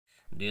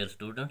Dear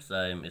students,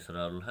 I am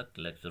Israr Haq,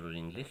 lecturer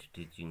English,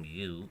 teaching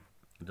you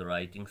the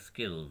writing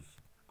skills.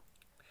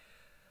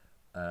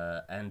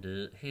 And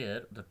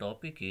here the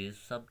topic is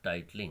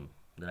subtitling,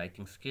 the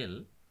writing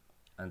skill,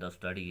 and the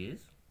study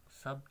is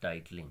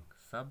subtitling.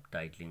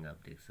 Subtitling आप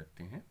देख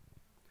सकते हैं।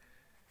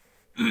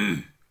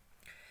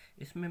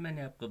 इसमें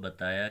मैंने आपको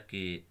बताया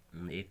कि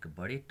एक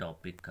बड़े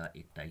टॉपिक का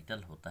एक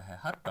टाइटल होता है,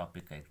 हर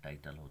टॉपिक का एक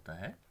टाइटल होता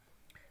है,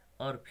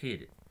 और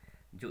फिर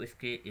जो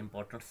इसके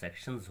इम्पोर्टेंट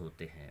सेक्शंस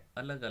होते हैं,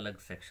 अलग अलग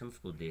सेक्शंस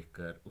को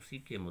देखकर उसी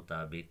के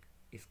मुताबिक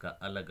इसका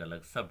अलग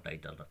अलग सब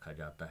टाइटल रखा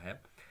जाता है।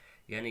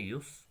 यानी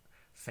युस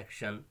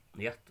सेक्शन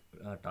यथ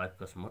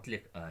टॉपिकस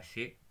मुतलिक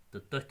आशे तो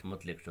तथ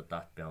मुतलिक छ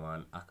तथ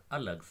पेवान अख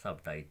अलग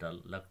सब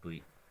टाइटल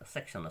लकटुई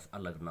सेक्शनस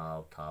अलग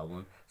नाव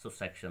थावन सो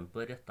सेक्शन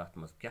पर तथ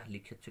मज क्या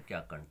लिखित छ क्या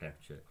कंटेंट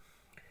छ।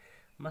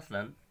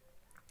 मसलन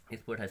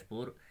इस पे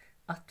पोर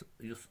अथ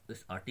युस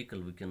इस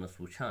आर्टिकल वुनकस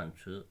वुचान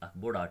छ अख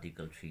बोर्ड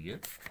आर्टिकल छ ये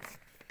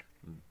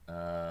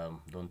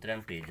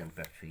 2-3 पेजन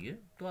पे ये,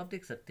 तो आप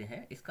देख सकते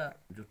हैं इसका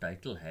जो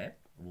टाइटल है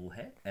वो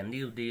है a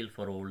new deal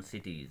for old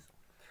cities,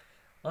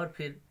 और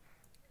फिर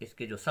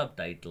इसके जो सब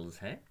टाइटल्स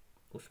हैं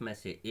उसमें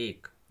से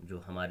एक जो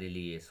हमारे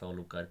लिए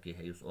सॉल्व करके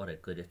है उस और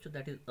एक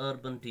दैट इज़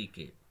अर्बन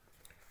टीके।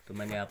 तो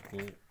मैंने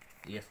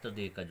आपको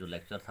यस्टरडे का जो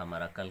लेक्चर था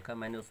हमारा कल का,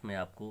 मैंने उसमें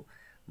आपको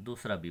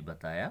दूसरा भी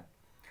बताया।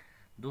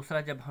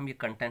 दूसरा जब हम ये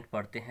कंटेंट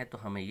पढ़ते हैं तो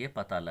हमें ये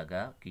पता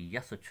लगा कि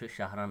यस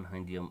शहरन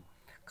हंद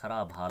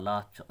खराब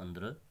हालात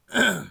अंदर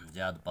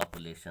ज़्यादा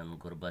पॉपुलेशन,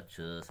 गुर्बत,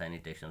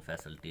 सैनिटेशन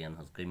फैसिलिटियन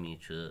हज कमी,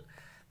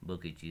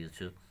 बाकी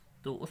चीज़,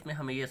 तो उसमें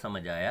हमें ये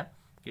समझ आया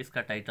कि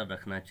इसका टाइटल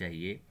रखना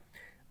चाहिए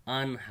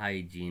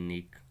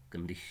अनहाइजीनिक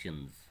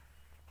कंडीशंस,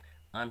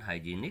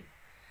 अनहाइजीनिक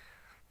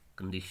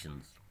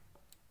कंडीशंस।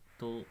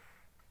 तो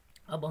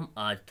अब हम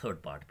आज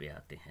थर्ड पार्ट पे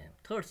आते हैं।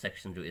 थर्ड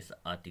सेक्शन जो इस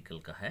आर्टिकल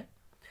का है,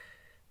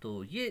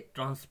 तो ये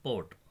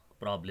ट्रांसपोर्ट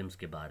प्रॉब्लम्स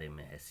के बारे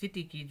में है।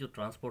 सिटी की जो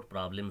ट्रांसपोर्ट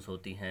प्रॉब्लम्स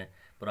होती हैं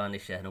पुराने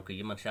शहरों के,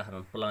 यमन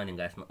शहरन प्लानिंग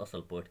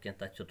असल पे क्या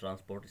तक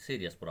ट्रांसपोर्ट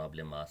सीरियस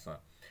प्रॉब्लम आसान।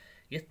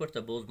 यथ पे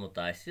तो बोजमुत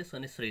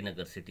सनिस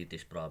श्रीनगर सिटी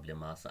तश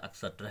प्रॉब्लम आसान,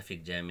 अक्सर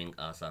ट्रैफिक जैमिंग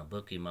आसान,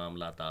 बाकी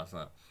मामलात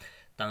आसान,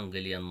 तंग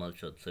गलियन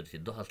मज सरसी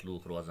दोहस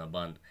लूख रोजान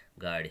बंद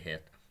गाड़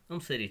हेत, हम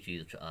सारी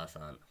चीज़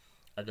आसान।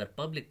 अगर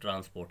पब्लिक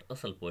ट्रांसपोर्ट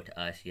असल पे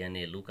आस,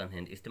 यानी लूकन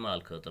हंद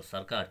इस्तेमाल खतर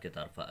सरकार के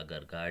तरफ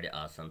अगर गाड़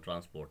आसान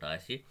ट्रांसपोर्ट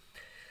आस,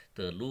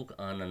 तो लूक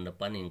आनन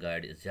पन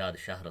गाड़ ज़्यादा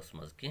शहरस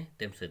मज कह,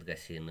 तम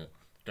सह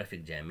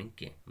ट्रैफिक जैमिंग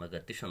कह, मगर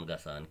तन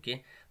गसान कह।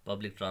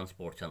 पब्लिक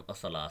ट्रांसपोर्ट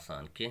असल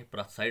आसान कह,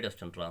 प्रथ साइडस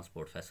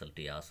ट्रांसपोर्ट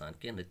फैसिलिटी आसान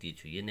कह,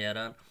 नतीज ये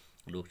नारान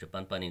लूक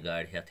पन पन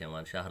गाड़ हेत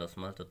यवान शहरस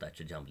मज, तो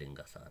तक जम्बलिंग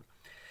गसान।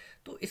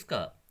 तो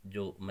इसका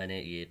जो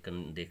मैंने ये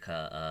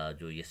देखा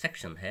जो ये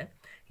सेक्शन है,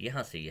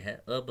 यहाँ से यह है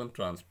अर्बन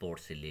ट्रांसपोर्ट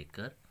से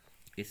लेकर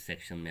इस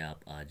सेक्शन में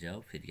आप आ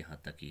जाओ, फिर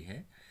यहाँ तक ही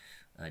है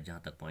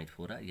जहाँ तक पॉइंट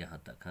 4 है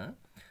यहाँ तक, हाँ,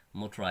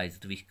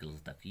 मोटराइज्ड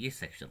व्हीकल्स तक ये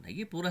सेक्शन है।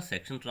 ये पूरा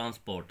सेक्शन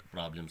ट्रांसपोर्ट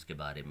प्रॉब्लम्स के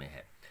बारे में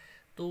है।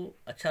 तो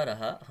अच्छा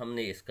रहा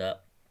हमने इसका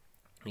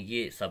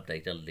ये सब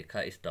टाइटल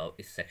लिखा इस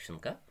सेक्शन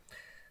का,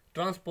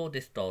 ट्रांसपोर्ट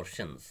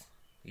डिस्टॉर्शंस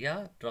या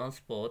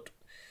ट्रांसपोर्ट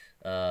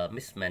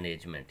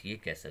मिसमैनेजमेंट ये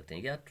कह सकते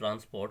हैं, या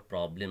transport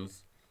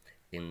problems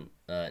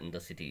in the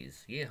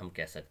cities ये हम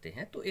कह सकते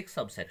हैं। तो एक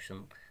सब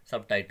सेक्शन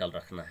सब टाइटल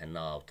रखना है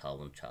नाव था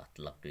उन छात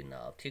लकड़ी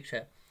नाव, ठीक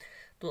है।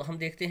 तो हम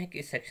देखते हैं कि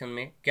इस सेक्शन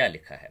में क्या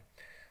लिखा है।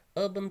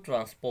 Urban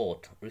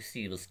transport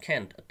receives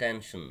scant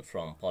attention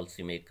from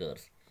policy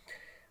makers।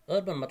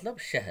 Urban मतलब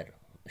शहर,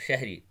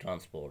 शहरी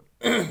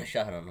ट्रांसपोर्ट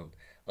शहरन,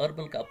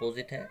 अर्बन का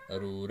अपोजिट है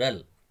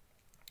रूरल,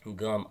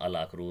 गांव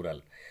अलाक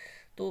रूरल।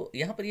 तो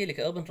यहाँ पर ये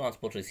लिखा urban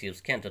transport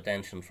receives scant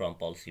attention from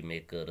policy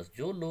makers।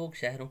 जो लोग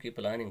शहरों की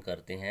प्लानिंग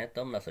करते हैं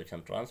तम न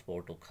सचन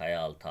ट्रांसपोर्ट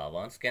ख्याल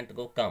थावान, scant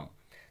गो कम,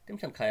 तम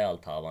छन ख्याल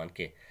थावान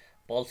के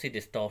policy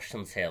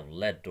distortions have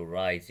led to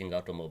rising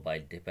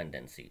automobile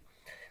dependency।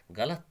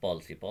 गलत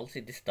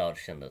पॉलिसी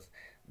डिस्टॉर्शंस,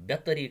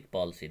 बेतरीक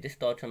पॉलिसी,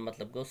 डिस्टॉर्शन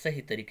मतलब गो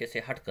सही तरीके से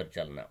हट कर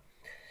चलना।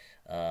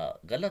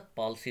 गलत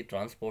पॉलिसी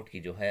ट्रांसपोर्ट की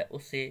जो है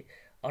उससे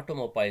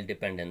ऑटोमोबाइल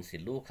डिपेंडेंसी,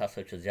 लूक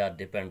हसा ज़्यादा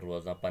डिपेंड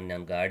रोजान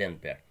पन्न गाड़ियन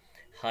पे,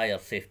 हायर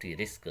सेफ्टी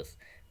रिस्कस,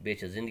 बे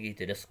जिंदगी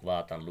ते रिस्क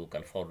वातान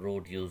लूकन फॉर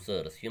रोड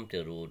यूजर्स यम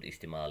ते रोड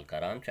इस्तेमाल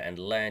करान, and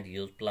land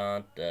use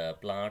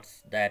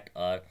plants that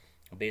are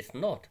based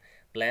not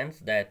plans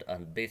that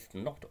are based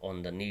not on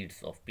the needs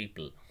of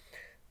people।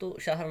 तो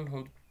शहरन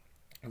हूँ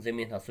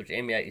ज़मीन हस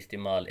अम आय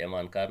इस्तेमाल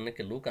यवान करने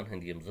के लूकन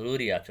हंद यम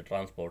ज़रूरियात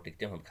ट्रांसपोर्ट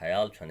तिहद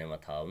ख्याल यवान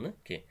थावन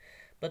कह,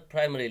 but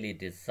primarily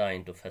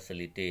designed to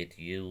facilitate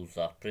use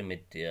of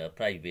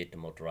private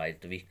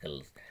motorized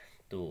vehicles।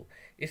 तो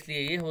इसलिए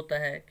ये होता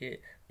है कि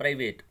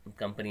प्राइवेट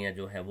कंपनियां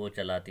जो हैं वो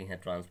चलाती हैं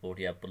ट्रांसपोर्ट,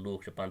 या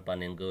लूक पन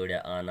पन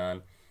गाड़ियाँ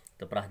आनान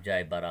तो प्रथ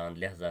जाए बरान,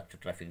 लिहाजा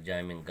ट्रैफिक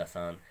जैमिंग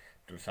गसान,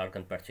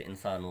 सड़कन पे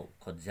इंसानों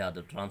खुद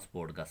ज़्यादा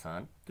ट्रांसपोर्ट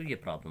गसान, तो ये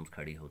प्रॉब्लम्स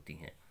खड़ी होती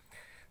हैं।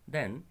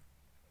 Then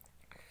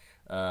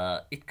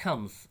it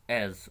comes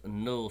as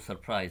no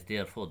surprise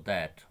therefore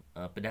that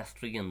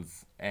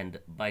pedestrians and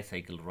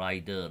bicycle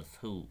riders,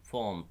 who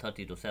form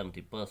 30 to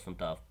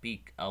 70% of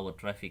peak hour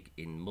traffic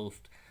in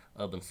most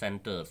urban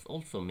centers,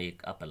 also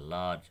make up a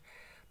large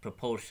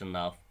proportion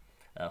of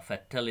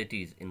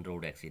fatalities in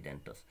road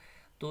accidents.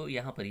 तो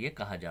यहाँ पर ये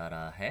कहा जा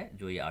रहा है,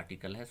 जो ये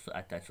आर्टिकल है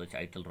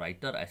टाइटल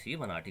राइटर ये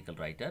वन आर्टिकल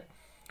राइटर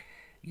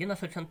ये ना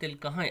सोचान तेल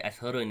कहाँ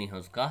हरानी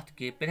हज कत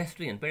कि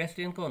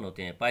पेडेस्ट्रियन कौन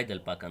होते हैं? पैदल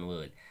पकन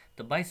वल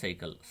तो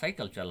बाइसाइकिल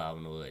साइकिल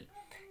चलावन वल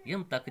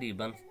यम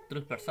तकरीबन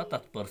 30 पे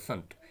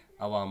 70%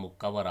 अवामुक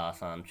कवर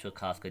आसान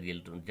खास कर ये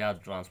ज़्यादा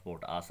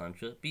ट्रांसपोर्ट आसान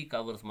पीक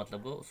आवर्स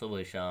मतलब गो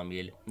सुबह शाम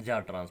ये ज़्यादा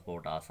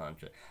ट्रांसपोर्ट आसान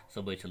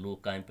सुबह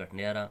लूक काम पे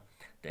नेरान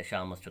तो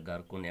शामस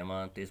घर कुन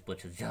यमान तो इस पे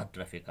ज़्यादा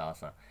ट्रैफिक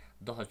आसान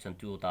दोहस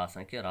त्यूत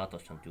आसान कि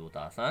रातस त्यूत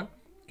आसान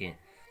कह।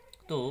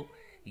 तो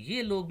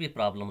ये लोग भी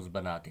प्रॉब्लम्स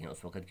बनाते हैं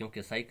उस वक्त,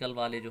 क्योंकि साइकिल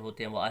वाले जो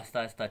होते हैं वो आहिस्ता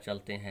आहिस्ता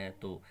चलते हैं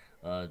तो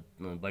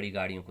बड़ी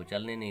गाड़ियों को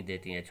चलने नहीं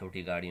देती हैं,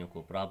 छोटी गाड़ियों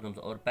को प्रॉब्लम्स,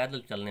 और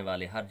पैदल चलने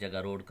वाले हर जगह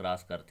रोड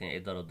क्रॉस करते हैं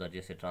इधर उधर,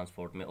 जैसे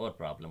ट्रांसपोर्ट में और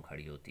प्रॉब्लम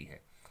खड़ी होती है।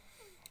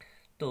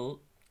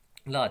 तो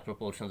large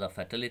proportions of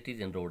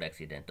fatalities in road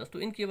accidents, तो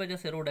इनकी वजह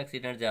से रोड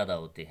एक्सीडेंट ज़्यादा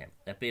होते हैं।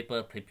 A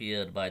paper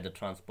prepared by the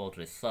transport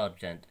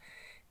research and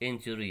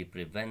injury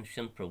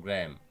prevention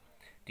programme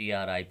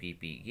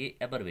TRIPP, ये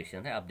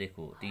एब्रिविएशन है, आप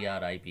देखो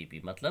TRIPP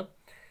मतलब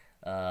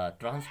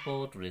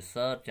transport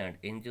research and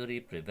injury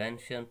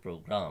prevention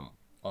programme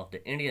of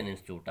the Indian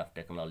institute of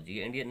technology.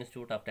 Indian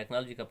institute of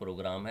technology का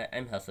programme है।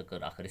 M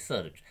हसकर अख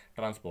research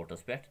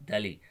ट्रांसपोर्टस पे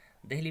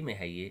दिल्ली में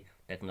है ये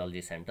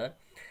technology centre.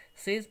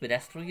 Says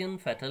pedestrian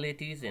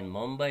fatalities in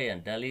Mumbai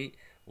and Delhi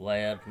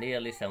were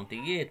nearly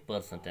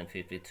 78% and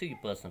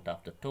 53%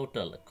 of the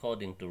total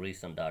according to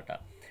recent data।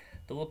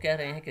 तो वो कह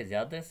रहे हैं कि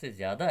ज़्यादा से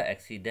ज़्यादा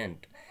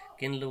एक्सीडेंट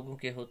किन लोगों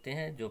के होते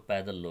हैं? जो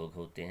पैदल लोग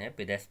होते हैं,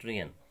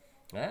 पेडेस्ट्रियन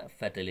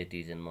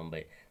फैटलिटीज़ इन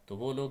मुंबई, तो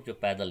वो लोग जो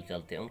पैदल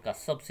चलते हैं उनका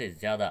सबसे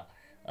ज़्यादा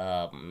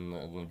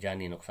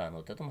जानी नुकसान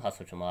होता है। तुम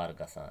हसो शुमार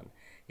गसान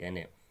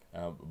यानी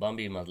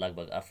बम्बई मज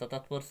लगभग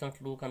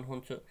 68% लूकन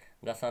हुंद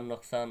गसान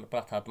नुकसान,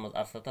 प्रथ हथ मज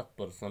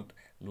 68%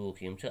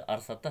 लूक यम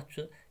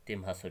 68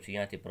 तम हसो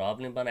या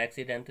प्रॉब्लम बन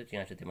एक्सीडेंट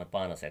या तिम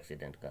पानस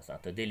एक्सीडेंट गसान।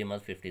 तो दिल्ली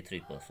मज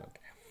 53%।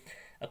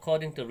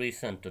 According to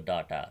recent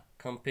data,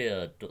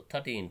 compared to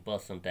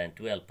 13% and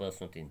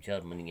 12% in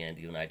Germany and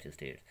United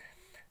States,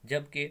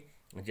 जबकि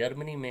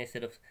जर्मनी में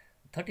सिर्फ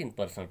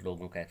 13%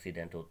 लोगों का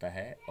एक्सीडेंट होता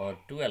है और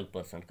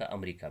 12% का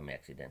अमेरिका में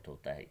एक्सीडेंट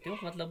होता है। क्यों?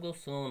 मतलब वो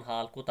सोन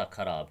हाल कोता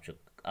खराब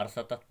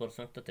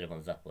 68% तो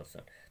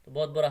 53%, तो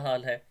बहुत बुरा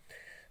हाल है।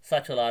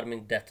 Such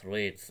alarming death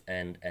rates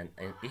and an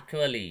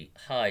equally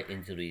high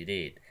injury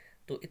rate,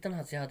 तो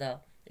इतना ज़्यादा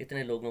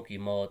इतने लोगों की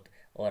मौत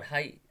और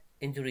हाई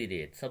इंजरी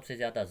रेट, सबसे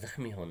ज़्यादा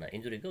ज़ख्मी होना,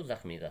 इंजरी को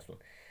ज़ख्मी का सुन,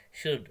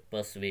 should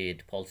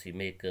persuade policy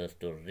makers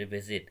to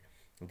revisit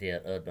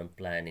there urban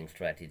planning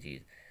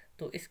strategies.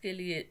 तो इसके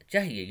लिए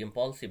चाहिए यम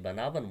पॉलिसी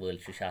बनावन वल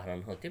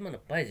शहरन हो तिमन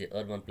पज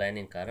अर्बन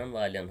प्लानिंग करन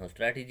वालन हो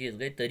स्ट्रेटजीज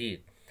गई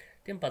तरीक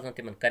तिम पजन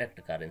तिमन करेक्ट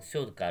करें,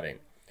 स्योद करें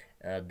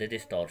द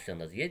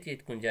डिस्टॉर्शनस ये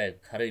कुन जाए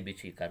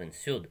खराबी करें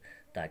स्योद,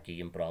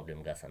 ताकि यम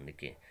प्रॉब्लम गसन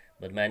नह।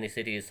 But many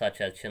cities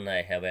such as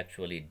Chennai have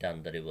actually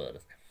done the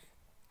reverse.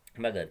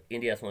 मगर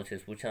इंडिया मज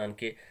वुचान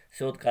कि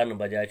स्योद कर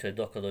बजाय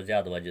दो खो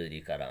ज़्यादा वजूरी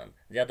करान,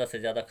 ज़्यादा से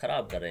ज़्यादा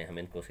ख़राब कर रहे हैं हम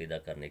इनको सीधा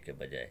करने के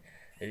बजाय।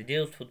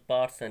 Reduced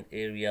footpaths and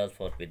areas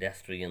for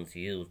pedestrians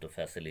use to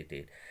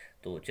facilitate.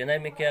 तो चेन्नई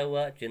में क्या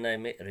हुआ? चेन्नई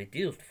में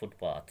रिड्यूस्ड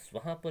फुटपाथ्स,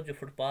 वहाँ पर जो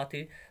फुटपाथ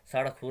ही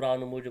सड़क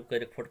हुरान मूजब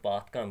कर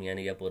फुटपाथ कम,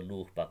 यानी यपर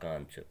लूख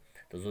पकान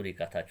तो जरूरी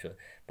कथा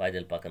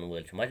पैदल पकन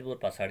वल मजबूर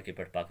पे सड़क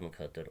पे पकन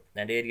खतर।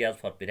 And areas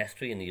for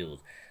pedestrian use,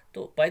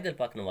 तो पैदल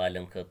पकन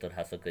वालन खतर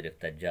हसा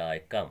कर जाय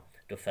कम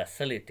to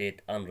facilitate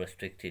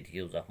unrestricted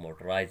use of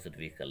motorized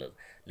vehicles,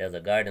 लिहाजा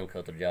गाड़ियों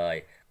खतर जाय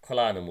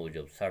खुलान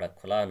मूजब, सड़क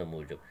खुलान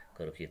मूजब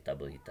करुक ये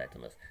तबाही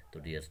तथनस। तो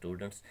डियर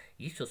स्टूडेंट्स,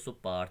 यह सह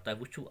पार्ट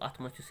तुम वो अत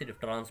मज सिर्फ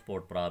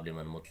ट्रांसपोर्ट प्रॉब्लम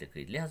मुतलिक,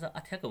 लिहाजा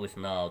अत हेको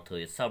नाव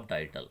थ सब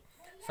टाइटल,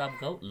 सब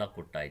गो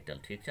लकुट टाइटल,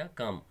 ठीक है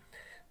कम,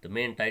 तो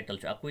मेन टाइटल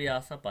अकुई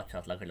पे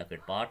लकट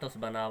लकट पार्टस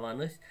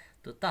बनावान,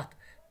 तो तथ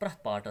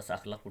प्रथ पार्टस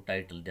अख लकुट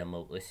टाइटल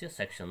दमो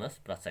सेक्शनस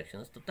प्रथ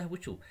सेक्शनस। तो तुम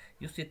वो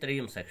इस यह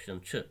 3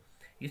 सेक्शन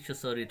यह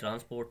सारी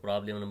ट्रांसपोर्ट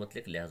प्रॉब्लम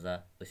मुतलिक, लिहाजा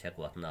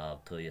हेको अत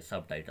नाव थ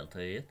सब टाइटल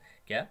थ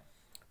क्या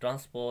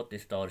ट्रांसपोर्ट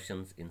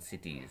डिस्टॉर्शंस इन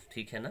सिटीज़,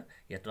 ठीक है ना,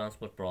 या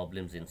ट्रांसपोर्ट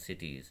प्रॉब्लम्स इन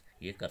सिटीज़,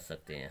 ये कर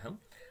सकते हैं हम।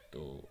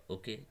 तो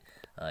ओके,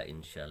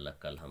 इंशाल्लाह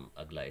कल हम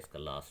अगला इसका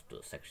लास्ट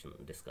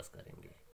सेक्शन डिस्कस करेंगे।